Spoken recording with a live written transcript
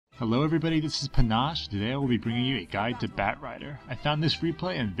Hello everybody, this is Panache. Today I will be bringing you a guide to Batrider. I found this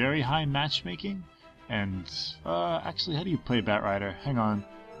replay in very high matchmaking, and actually, how do you play Batrider? Hang on,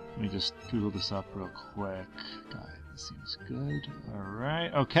 let me just Google this up real quick. Guide, this seems good.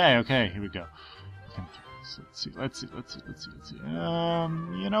 Alright, okay, here we go. So let's see.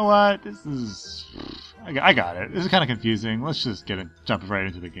 You know what? This is... I got it. This is kind of confusing. Let's just jump right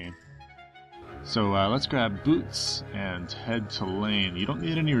into the game. So let's grab boots and head to lane. You don't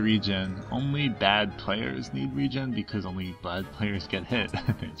need any regen. Only bad players need regen because only bad players get hit.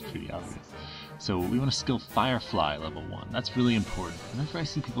 It's pretty obvious. So we want to skill Firefly level 1. That's really important. Whenever I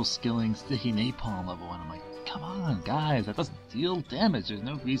see people skilling Sticky Napalm level 1, I'm like, come on guys, that doesn't deal damage. There's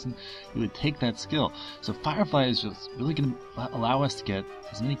no reason you would take that skill. So Firefly is just really going to allow us to get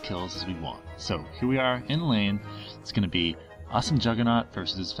as many kills as we want. So here we are in lane. It's going to be us and Juggernaut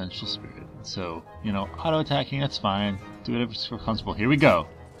versus Vengeful Spirit. So, you know, auto-attacking, that's fine. Do whatever you feel comfortable. Here we go.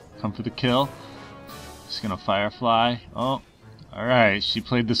 Come for the kill. Just gonna Firefly. Oh, alright, she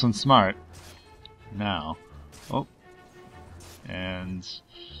played this one smart. Now, oh, and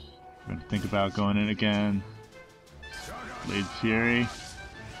we're gonna think about going in again. Blade Fury.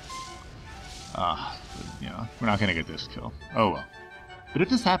 You know, we're not gonna get this kill. Oh well. But if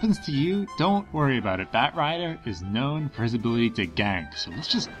this happens to you, don't worry about it. Batrider is known for his ability to gank, so let's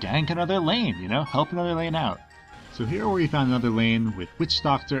just gank another lane, you know? Help another lane out. So here we found another lane with Witch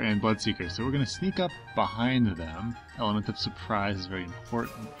Doctor and Bloodseeker, so we're going to sneak up behind them. Element of surprise is very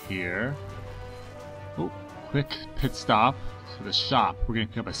important here. Oh, quick pit stop for the shop. We're going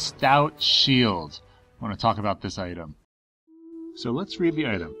to pick up a Stout Shield. I want to talk about this item. So let's read the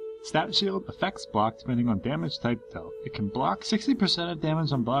item. Stout Shield affects block depending on damage type dealt. It can block 60% of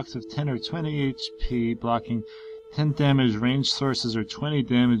damage on blocks of 10 or 20 HP, blocking 10 damage ranged sources or 20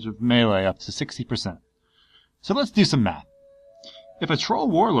 damage of melee up to 60%. So let's do some math. If a Troll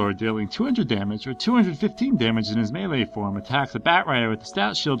Warlord dealing 200 damage or 215 damage in his melee form attacks a Batrider with the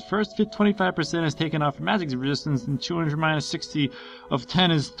Stout Shield, first 25% is taken off for magic resistance, and 200 minus 60 of 10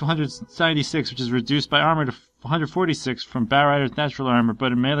 is 296, which is reduced by armor to 146 from Batrider's natural armor,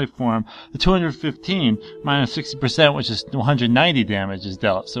 but in melee form, the 215 minus 60%, which is 190 damage, is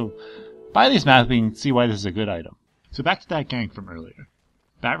dealt. So by these math, we can see why this is a good item. So back to that gank from earlier.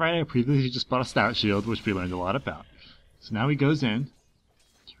 Batrider previously just bought a Stout Shield, which we learned a lot about. So now he goes in,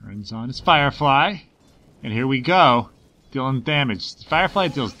 turns on his Firefly, and here we go, dealing damage. Firefly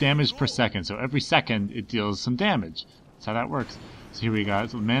deals damage per second, so every second it deals some damage. That's how that works. So here we go,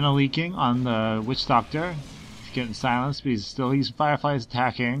 it's mana leaking on the Witch Doctor. He's getting silenced, but he's still using Firefly as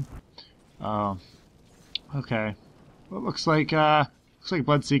attacking. Okay. Well, looks like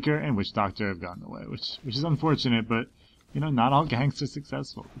Bloodseeker and Witch Doctor have gotten away, which is unfortunate, but you know, not all ganks are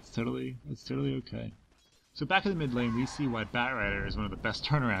successful. It's totally okay. So back in the mid lane, we see why Batrider is one of the best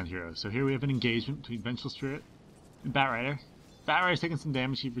turnaround heroes. So here we have an engagement between Vengeful Spirit and Batrider. Batrider's taking some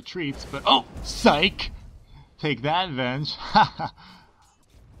damage, he retreats, but oh, psych! Take that, Venge.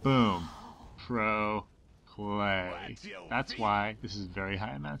 Boom. Pro play. That's why this is very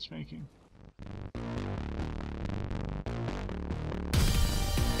high matchmaking.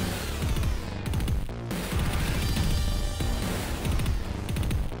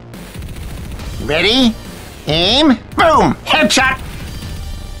 Ready? Aim, boom, headshot!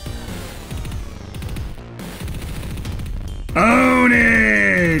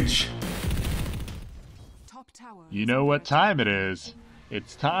 Ownage! You know what time it is.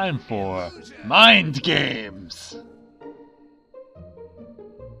 It's time for Mind Games!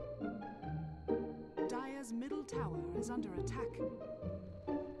 Dire's middle tower is under attack.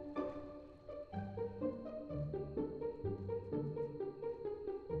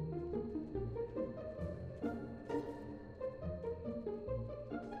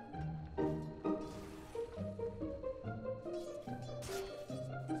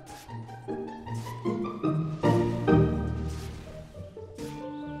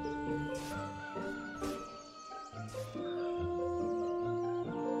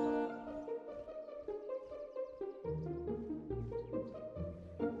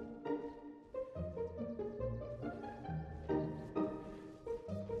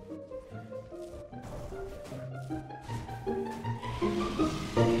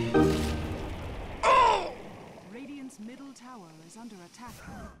 Radiant's middle tower is under attack.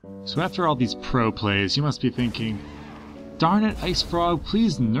 So after all these pro plays, you must be thinking, darn it, Ice Frog,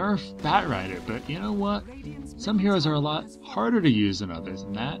 please nerf Batrider. But you know what? Some heroes are a lot harder to use than others,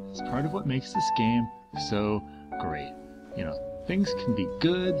 and that is part of what makes this game so great. You know, things can be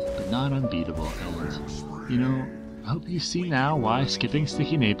good, but not unbeatable, and, you know, I hope you see now why skipping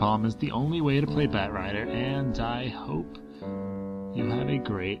Sticky Napalm is the only way to play Batrider, and I hope You have a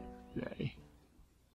great day.